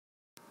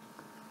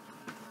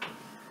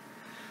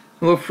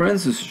Hello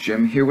friends, this is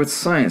Jim here with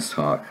Science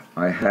Talk.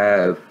 I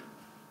have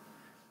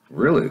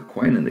really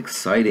quite an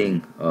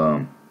exciting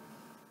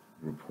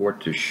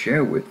report to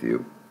share with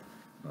you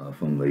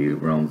from the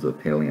realms of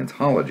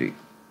paleontology.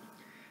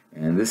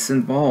 And this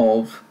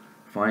involves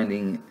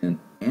finding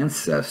an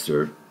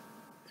ancestor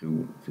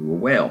to a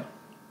whale.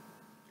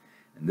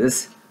 And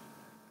this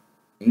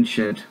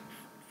ancient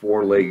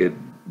four-legged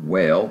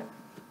whale,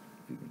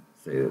 if you can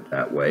say it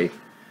that way,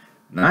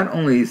 not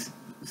only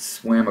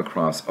swam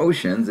across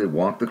oceans, it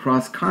walked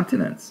across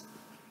continents.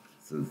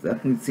 So it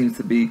definitely seems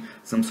to be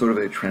some sort of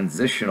a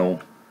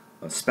transitional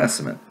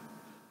specimen.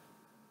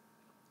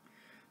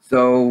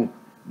 So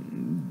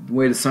the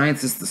way the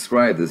scientists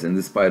describe this, and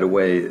this, by the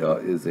way,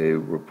 is a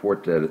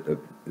report that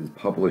is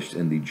published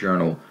in the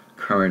journal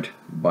Current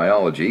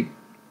Biology,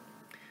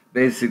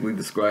 basically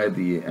describe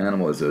the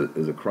animal as a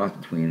cross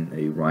between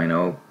a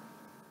rhinoceros,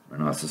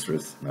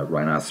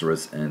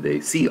 and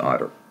a sea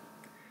otter.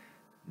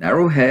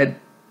 Narrow head,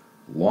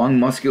 long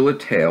muscular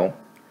tail,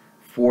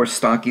 4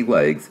 stocky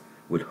legs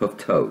with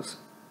hooked toes,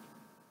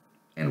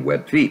 and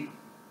webbed feet.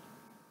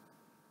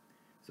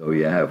 So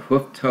you have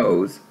hooked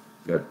toes,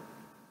 got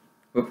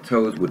hooked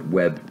toes with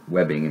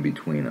webbing in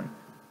between them.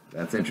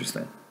 That's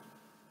interesting.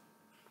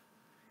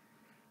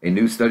 A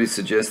new study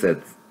suggests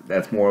that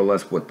that's more or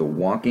less what the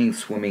walking,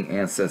 swimming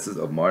ancestors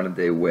of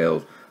modern-day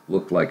whales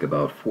looked like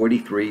about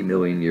 43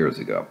 million years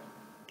ago.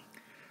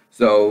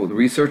 So the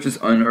researchers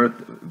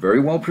unearthed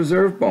very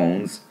well-preserved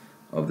bones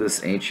of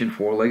this ancient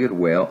four-legged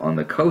whale on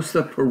the coast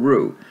of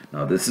Peru.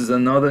 Now this is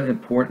another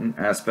important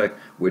aspect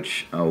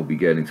which I will be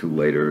getting to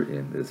later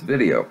in this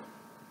video.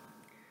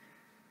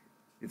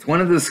 It's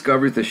one of the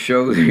discoveries that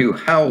shows you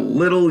how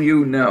little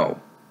you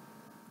know.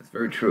 That's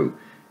very true.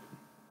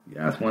 You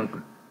ask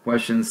one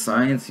question in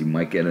science, you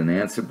might get an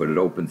answer, but it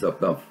opens up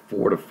about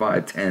 4 to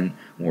 5, 10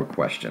 more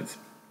questions.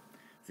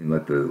 It seems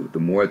like the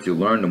more that you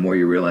learn, the more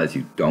you realize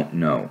you don't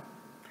know.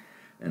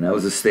 And that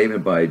was a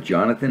statement by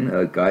Jonathan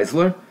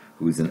Geisler,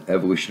 who is an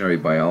evolutionary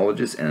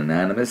biologist and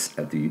anatomist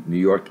at the New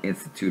York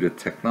Institute of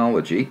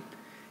Technology.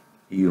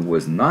 He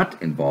was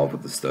not involved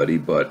with the study,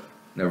 but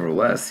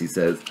nevertheless, he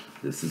says,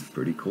 this is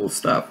pretty cool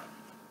stuff.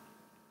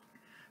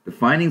 The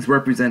findings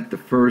represent the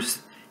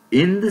first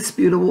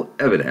indisputable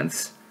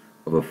evidence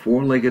of a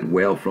four-legged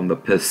whale from the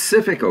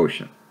Pacific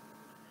Ocean.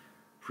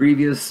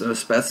 Previous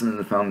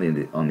specimens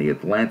found on the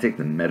Atlantic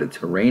and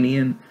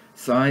Mediterranean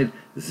side.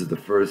 This is the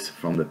first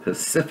from the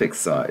Pacific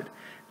side,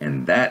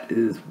 and that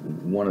is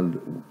one of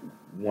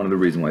the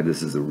reasons why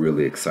this is a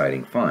really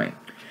exciting find.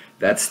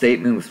 That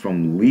statement was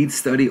from lead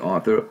study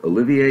author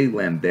Olivier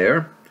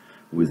Lambert,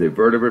 who is a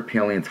vertebrate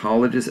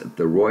paleontologist at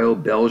the Royal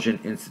Belgian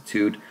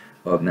Institute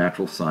of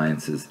Natural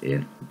Sciences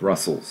in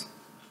Brussels.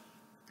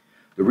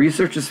 The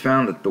researchers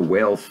found that the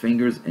whale's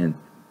fingers and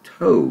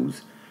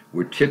toes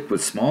were tipped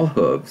with small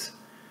hooves.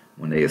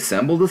 When they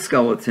assembled the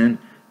skeleton,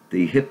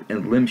 the hip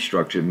and limb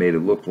structure made it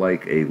look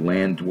like a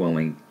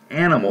land-dwelling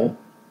animal,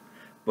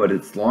 but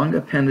its long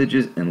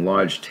appendages and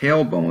large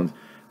tail bones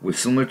were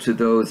similar to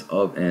those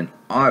of an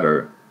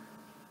otter,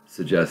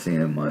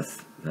 suggesting it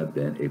must have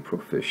been a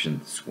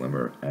proficient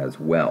swimmer as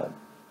well.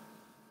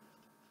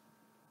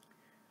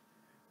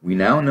 We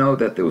now know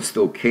that they were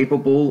still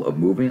capable of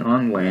moving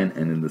on land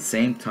and in the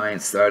same time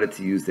started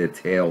to use their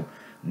tail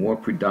more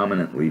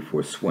predominantly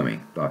for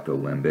swimming, Dr.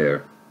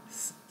 Lambert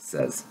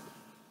says.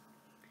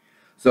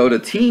 So the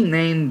team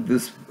named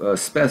this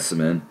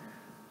specimen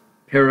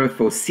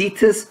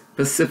Periphocitus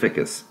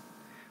pacificus,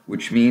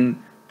 which means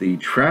the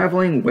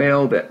traveling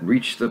whale that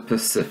reached the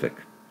Pacific.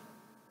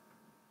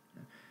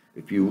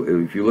 If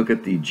you look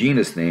at the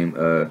genus name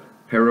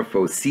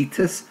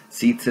Periphocitus,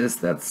 cetus,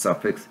 that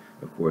suffix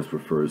of course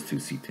refers to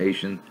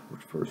cetacean,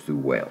 which refers to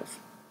whales.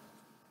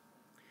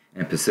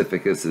 And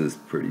Pacificus is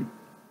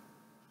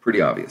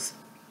pretty obvious.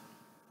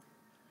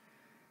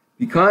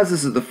 Because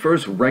this is the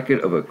first record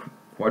of a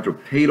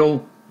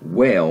quadrupedal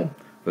whale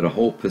for the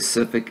whole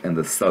Pacific and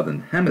the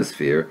southern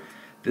hemisphere,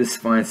 this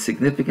find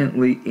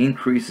significantly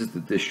increases the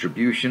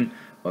distribution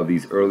of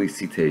these early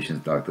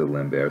cetaceans, Dr.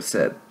 Lambert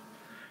said.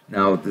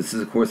 Now, this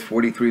is, of course,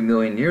 43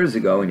 million years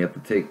ago, and you have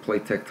to take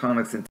plate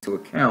tectonics into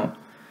account,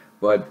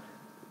 but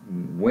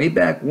way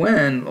back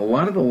when, a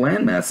lot of the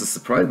land masses,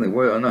 surprisingly,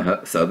 were on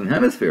the southern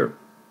hemisphere.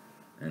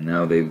 And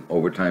now they've,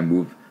 over time,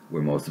 moved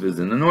where most of it is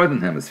in the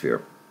northern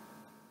hemisphere.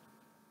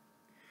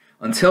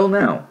 Until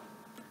now,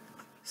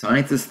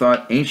 scientists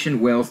thought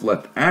ancient whales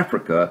left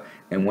Africa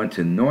and went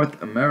to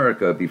North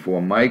America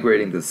before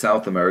migrating to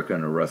South America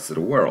and the rest of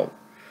the world.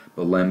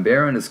 But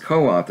Lambert and his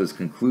co-authors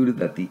concluded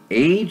that the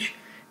age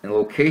and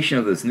location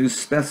of this new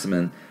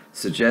specimen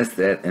suggests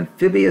that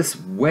amphibious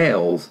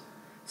whales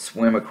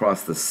swam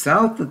across the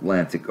South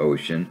Atlantic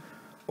Ocean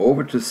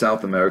over to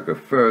South America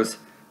first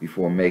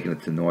before making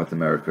it to North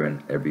America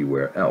and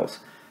everywhere else.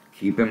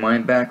 Keep in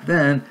mind back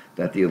then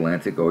that the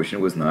Atlantic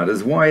Ocean was not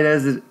as wide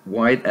as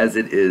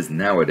it is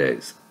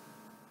nowadays.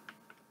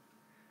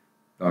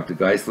 Dr.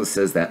 Geisler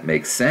says that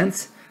makes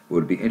sense. It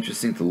would be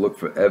interesting to look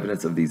for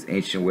evidence of these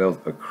ancient whales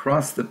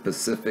across the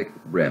Pacific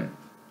Rim.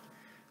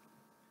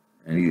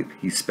 And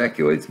he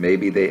speculates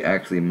maybe they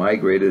actually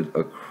migrated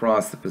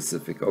across the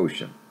Pacific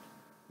Ocean.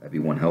 That'd be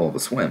one hell of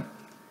a swim.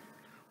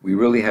 We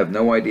really have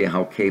no idea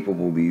how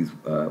capable these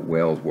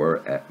whales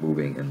were at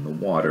moving in the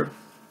water,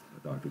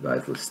 Dr.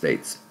 Geisler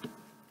states.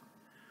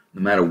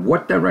 No matter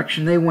what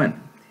direction they went,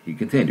 he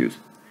continues,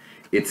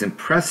 it's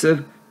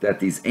impressive that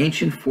these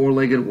ancient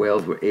four-legged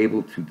whales were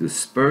able to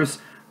disperse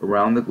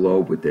around the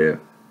globe with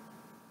their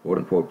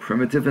quote-unquote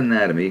primitive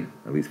anatomy,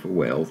 at least for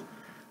whales.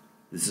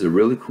 This is a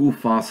really cool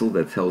fossil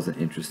that tells an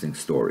interesting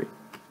story.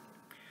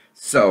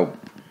 So,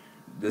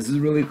 this is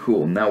really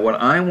cool. Now,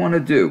 what I want to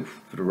do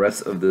for the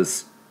rest of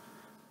this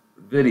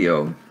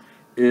video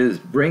is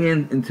bring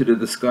into the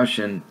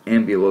discussion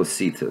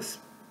Ambulocetus.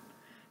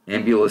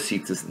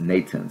 Ambulocetus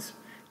natans.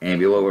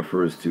 Ambulo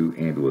refers to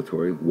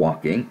ambulatory,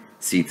 walking,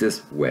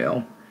 cetus,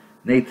 whale,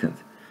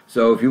 natans.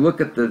 So if you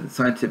look at the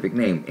scientific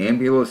name,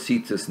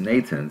 Ambulocetus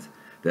natans,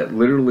 that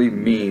literally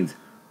means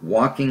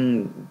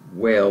walking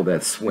whale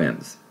that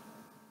swims.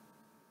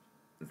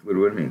 That's what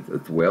it means.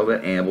 It's a whale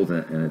that ambles,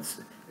 and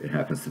it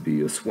happens to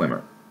be a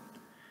swimmer.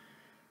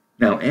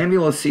 Now,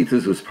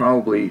 Ambulocetus was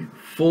probably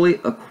fully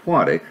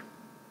aquatic,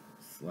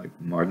 like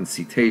modern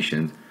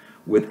cetaceans,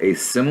 with a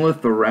similar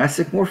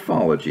thoracic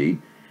morphology,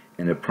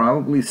 and it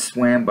probably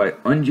swam by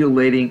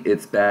undulating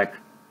its back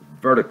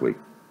vertically.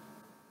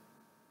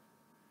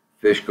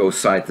 Fish go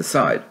side to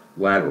side,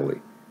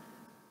 laterally.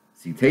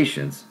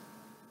 Cetaceans,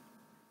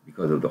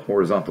 because of the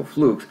horizontal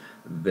flukes,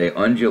 they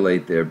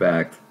undulate their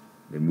back,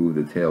 they move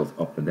the tails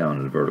up and down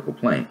in the vertical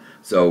plane.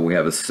 So we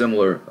have a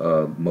similar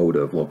mode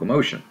of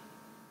locomotion.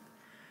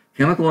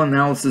 Chemical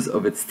analysis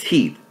of its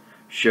teeth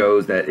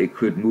shows that it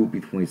could move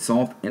between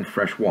salt and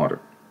fresh water.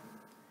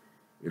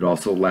 It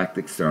also lacked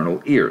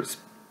external ears.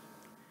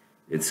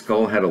 Its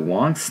skull had a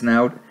long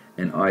snout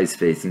and eyes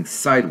facing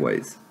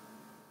sideways.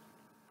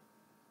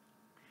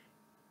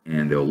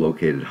 And they're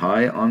located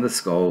high on the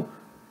skull,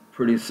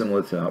 pretty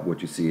similar to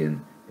what you see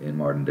in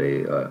modern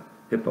day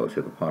hippos,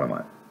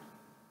 hippopotami.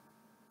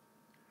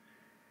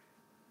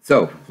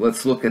 So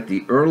let's look at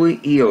the early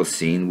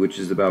Eocene, which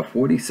is about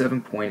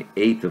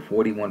 47.8 to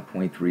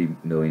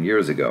 41.3 million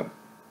years ago.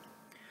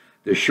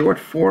 The short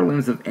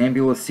forelimbs of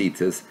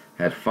Ambulocetus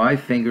had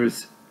 5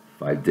 fingers,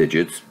 5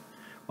 digits,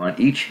 on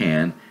each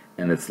hand,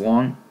 and its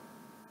long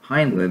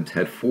hind limbs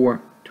had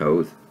 4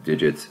 toes,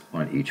 digits,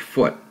 on each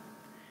foot.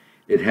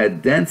 It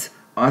had dense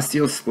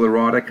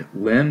osteosclerotic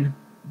limb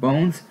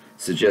bones,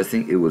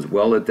 suggesting it was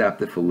well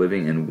adapted for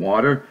living in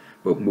water,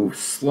 but moved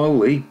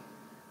slowly,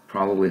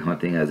 probably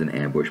hunting as an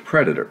ambush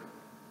predator.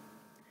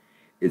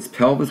 Its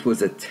pelvis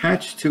was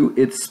attached to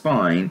its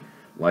spine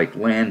like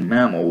land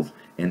mammals,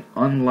 and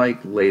unlike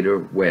later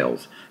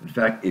whales. In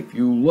fact, if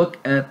you look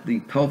at the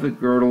pelvic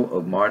girdle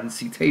of modern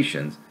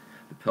cetaceans,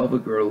 the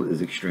pelvic girdle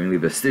is extremely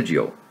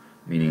vestigial,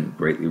 meaning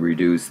greatly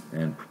reduced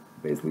and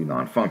basically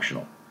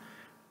non-functional.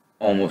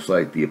 Almost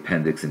like the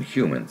appendix in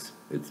humans.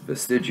 It's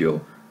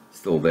vestigial,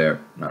 still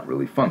there, not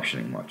really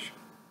functioning much.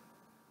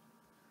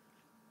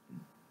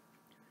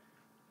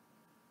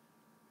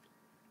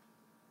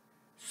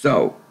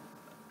 So,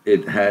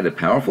 it had a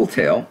powerful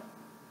tail,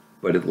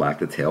 but it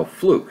lacked a tail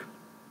fluke.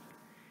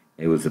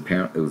 It was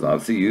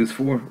obviously used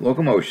for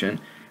locomotion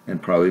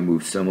and probably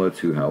moved similar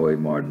to how a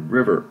modern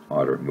river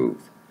otter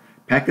moves.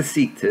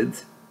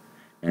 Pachycetids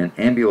and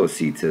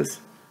Ambulocetus.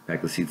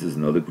 Pachycetids is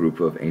another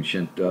group of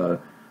ancient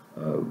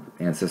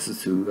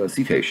ancestors to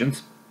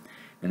cetaceans.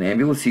 And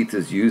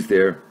Ambulocetus used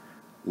their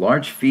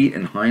large feet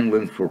and hind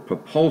limbs for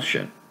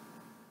propulsion.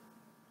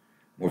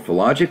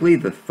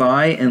 Morphologically, the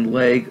thigh and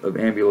leg of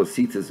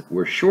Ambulocetus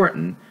were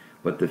shortened,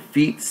 but the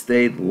feet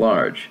stayed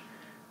large.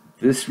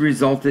 This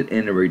resulted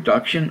in a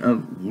reduction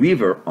of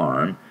lever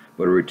arm,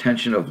 but a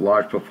retention of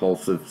large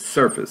propulsive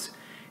surface,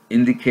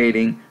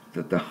 indicating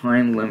that the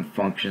hind limb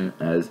functioned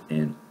as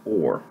an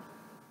oar,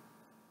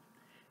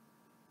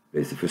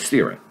 basically for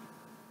steering.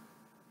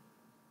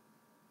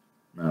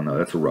 No,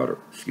 that's a rudder,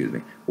 excuse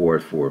me.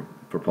 Oar for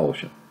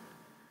propulsion.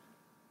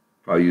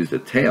 Probably used a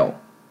tail,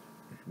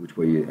 which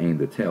way you aim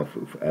the tail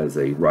as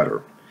a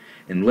rudder.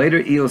 In later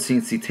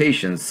Eocene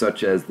cetaceans,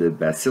 such as the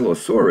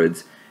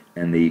Basilosaurids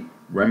and the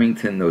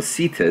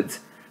Remingtonocetids,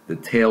 the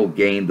tail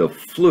gained a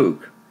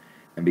fluke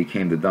and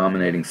became the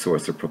dominating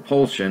source of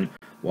propulsion,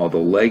 while the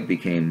leg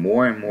became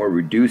more and more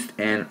reduced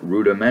and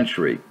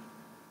rudimentary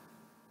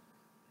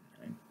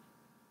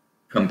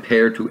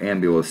compared to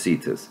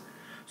Ambulocetus.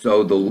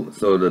 So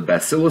the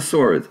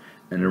Basilosaurids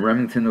and the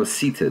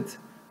Remingtonocetids,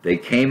 they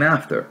came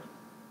after.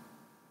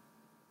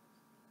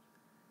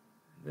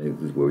 This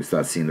is where we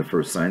start seeing the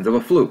first signs of a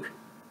fluke.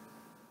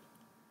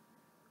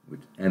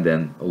 And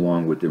then,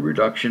 along with the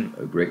reduction,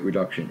 a great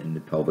reduction in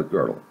the pelvic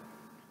girdle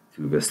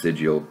to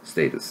vestigial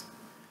status.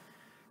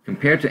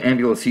 Compared to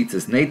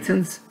Ambulocetus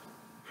natans,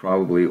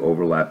 probably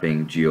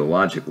overlapping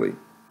geologically.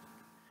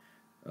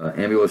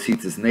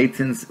 Ambulocetus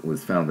natans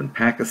was found in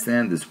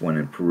Pakistan, this one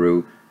in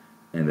Peru,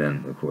 and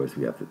then, of course,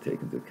 we have to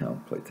take into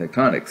account plate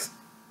tectonics.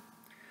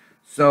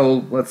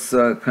 So let's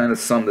kind of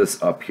sum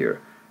this up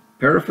here.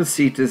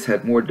 Paraphycetus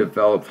had more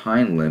developed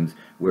hind limbs,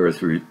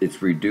 whereas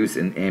it's reduced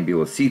in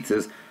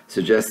Ambulocetus,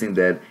 suggesting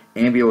that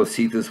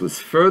Ambulocetus was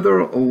further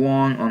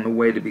along on the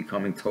way to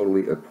becoming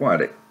totally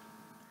aquatic.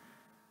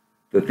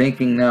 The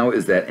thinking now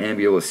is that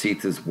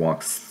Ambulocetus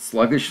walks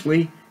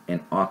sluggishly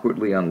and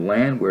awkwardly on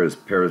land, whereas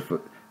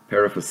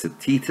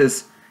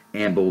Paraphysetis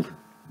ambled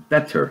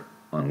better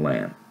on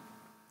land.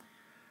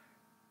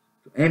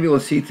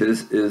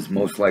 Ambulocetus is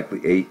most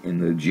likely, in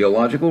the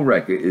geological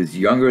record, is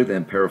younger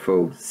than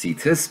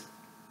Paraphysetis,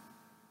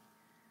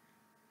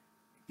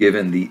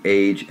 given the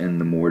age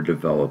and the more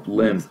developed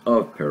limbs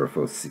of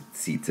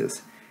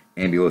Paraphysetis.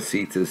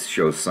 Ambulocetus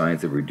shows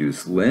signs of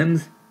reduced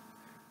limbs,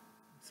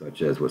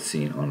 such as was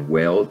seen on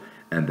whales,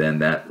 and then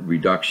that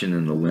reduction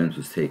in the limbs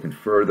was taken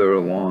further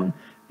along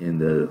in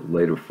the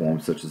later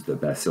forms, such as the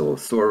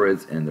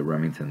Basilosaurids and the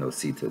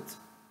Remingtonocetids.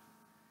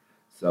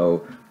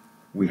 So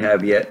we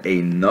have yet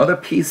another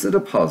piece of the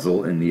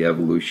puzzle in the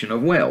evolution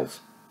of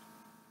whales.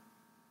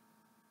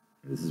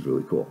 This is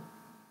really cool.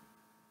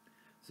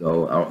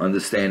 So our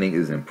understanding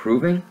is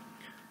improving,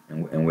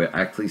 and we're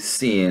actually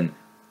seeing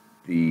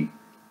the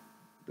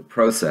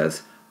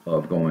process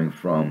of going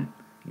from,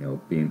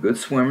 being good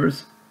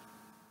swimmers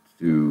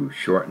to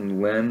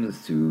shortened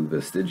limbs to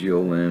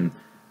vestigial limbs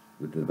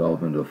with the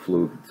development of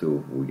fluke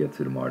until we get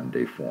to the modern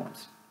day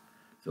forms.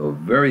 So a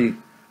very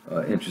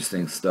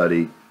interesting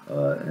study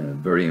and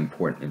very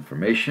important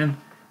information,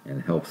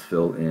 and helps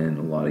fill in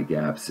a lot of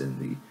gaps in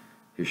the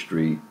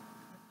history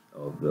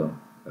of the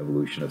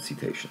evolution of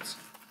cetaceans.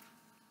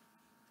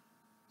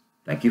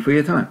 Thank you for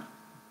your time.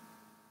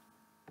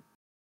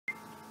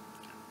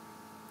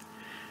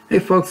 Hey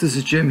folks, this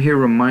is Jim here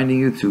reminding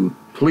you to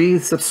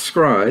please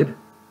subscribe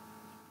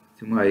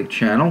to my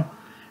channel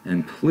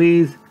and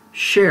please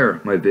share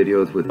my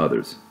videos with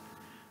others.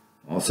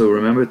 Also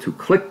remember to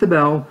click the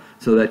bell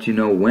so that you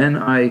know when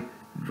I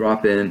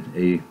drop in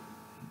a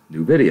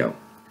new video.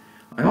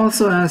 I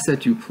also ask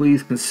that you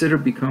please consider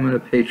becoming a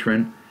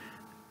patron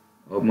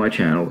of my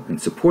channel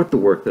and support the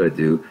work that I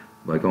do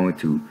by going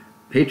to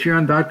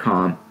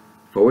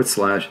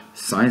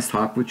patreon.com/Science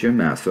Talk with Jim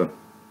Massa,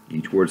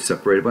 each word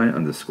separated by an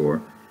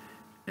underscore,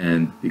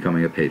 and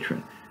becoming a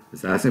patron.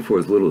 It's asking for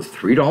as little as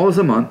 $3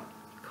 a month,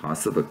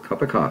 cost of a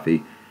cup of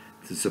coffee,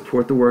 to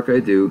support the work I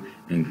do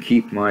and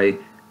keep my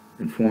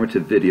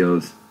informative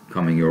videos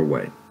coming your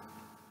way.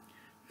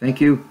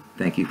 Thank you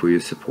for your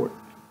support.